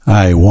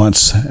I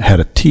once had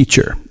a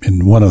teacher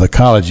in one of the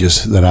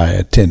colleges that I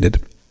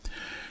attended,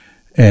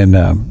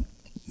 and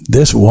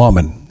this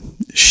woman,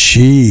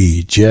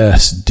 she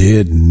just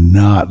did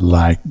not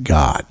like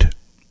God.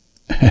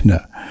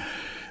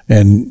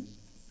 And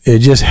it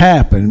just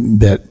happened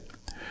that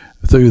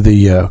through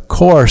the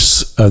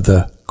course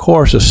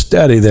of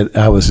study that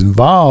I was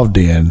involved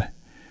in,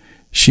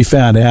 she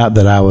found out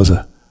that I was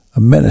a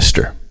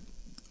minister.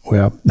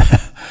 Well,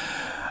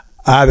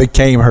 I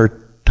became her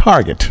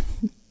target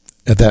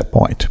at that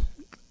point.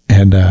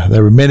 And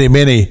there were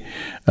many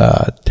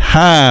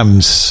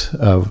times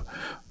of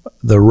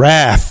the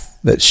wrath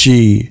that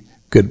she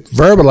could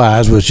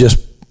verbalize was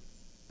just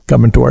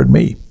coming toward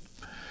me.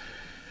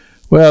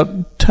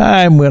 Well,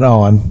 time went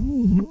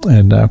on,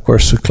 and of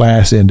course the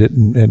class ended,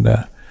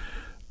 and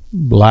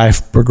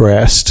life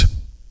progressed.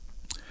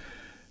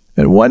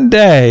 And one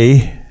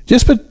day,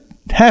 just by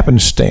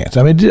happenstance,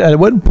 I mean, I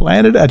wasn't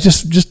planning. I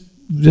just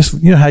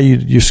you know how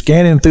you're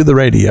scanning through the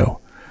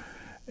radio,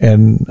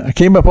 and I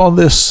came up on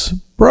this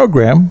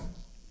program,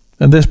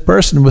 and this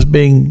person was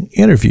being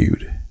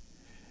interviewed,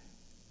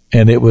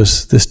 and it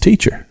was this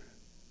teacher.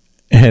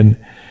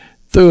 And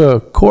through a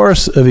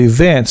course of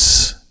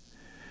events,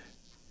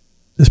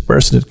 this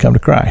person had come to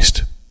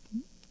Christ.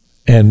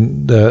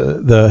 And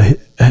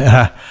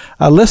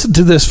I listened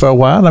to this for a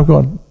while, and I'm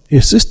going,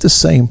 is this the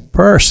same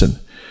person?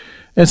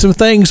 And some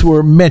things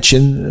were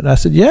mentioned, and I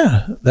said,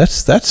 yeah,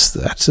 that's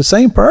the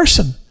same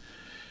person.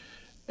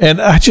 And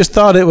I just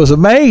thought it was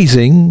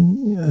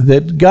amazing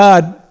that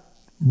God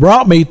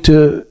brought me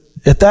to,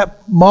 at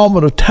that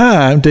moment of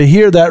time, to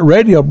hear that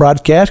radio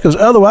broadcast, because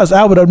otherwise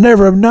I would have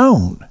never have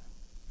known.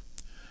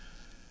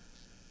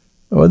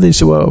 Well, they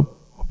said, well,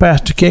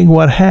 Pastor King,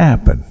 what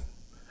happened?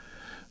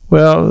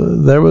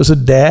 Well, there was a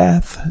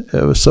death.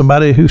 It was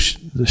somebody who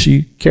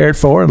she cared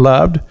for and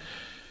loved.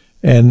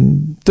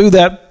 And through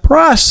that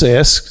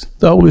process,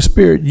 the Holy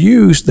Spirit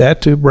used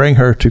that to bring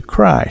her to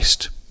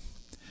Christ.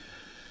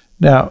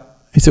 Now,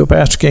 he said, well,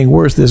 Pastor King,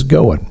 where's this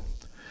going?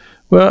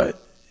 Well,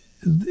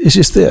 it's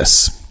just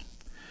this,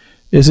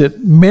 is that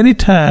many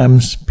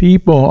times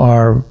people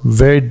are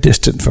very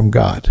distant from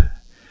God.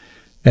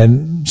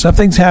 And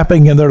something's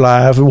happening in their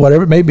life,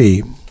 whatever it may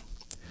be,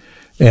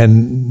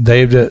 and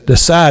they've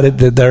decided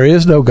that there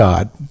is no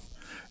God,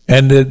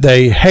 and that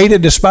they hate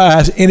and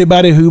despise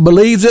anybody who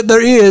believes that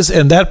there is,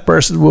 and that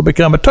person will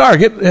become a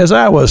target, as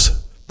I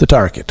was the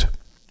target.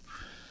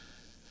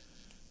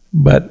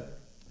 But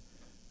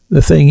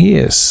the thing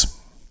is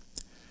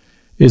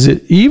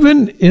that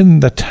even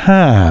in the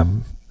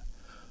time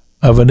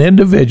of an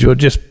individual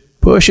just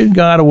pushing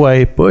God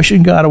away,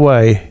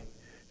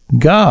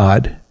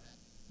 God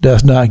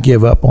does not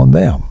give up on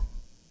them.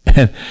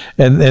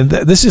 And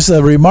this is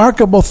a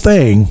remarkable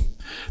thing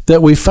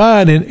that we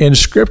find in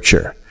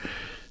Scripture.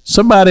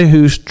 Somebody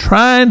who's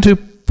trying to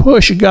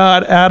push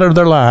God out of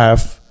their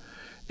life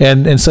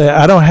and say,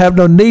 I don't have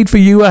no need for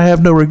you, I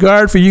have no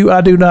regard for you,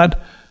 I do not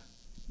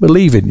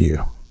believe in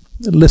you.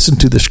 Listen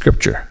to the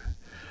Scripture.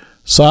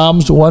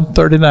 Psalms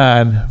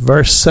 139,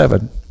 verse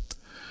 7.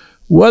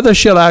 Whither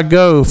shall I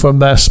go from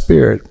thy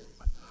spirit?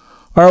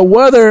 Or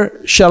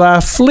whither shall I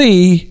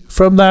flee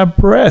from thy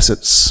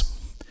presence?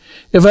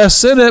 If I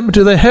ascend up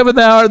to the heaven,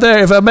 thou art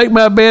there. If I make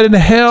my bed in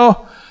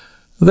hell,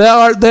 thou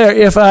art there.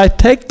 If I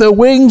take the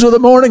wings of the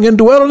morning and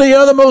dwell in the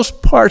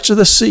uttermost parts of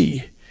the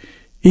sea,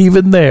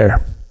 even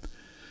there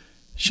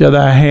shall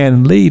thy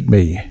hand lead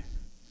me,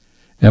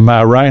 and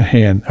my right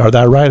hand, or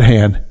thy right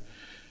hand,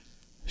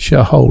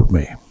 shall hold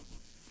me.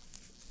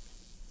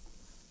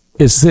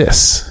 It's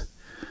this.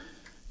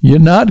 You're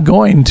not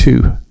going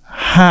to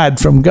hide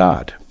from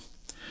God.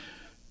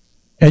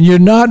 And you're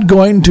not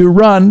going to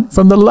run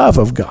from the love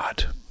of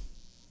God.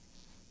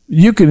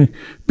 You can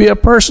be a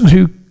person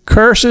who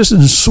curses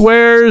and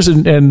swears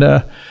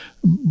and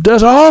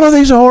does all of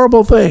these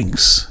horrible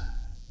things.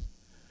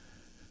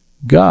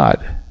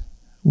 God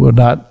will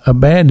not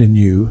abandon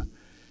you.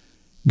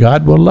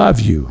 God will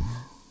love you.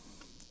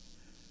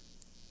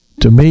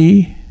 To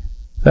me,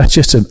 that's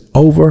just an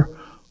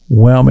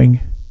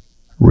overwhelming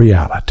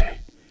reality.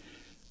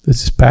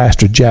 This is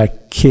Pastor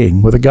Jack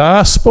King with the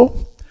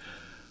gospel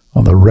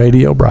on the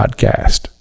radio broadcast.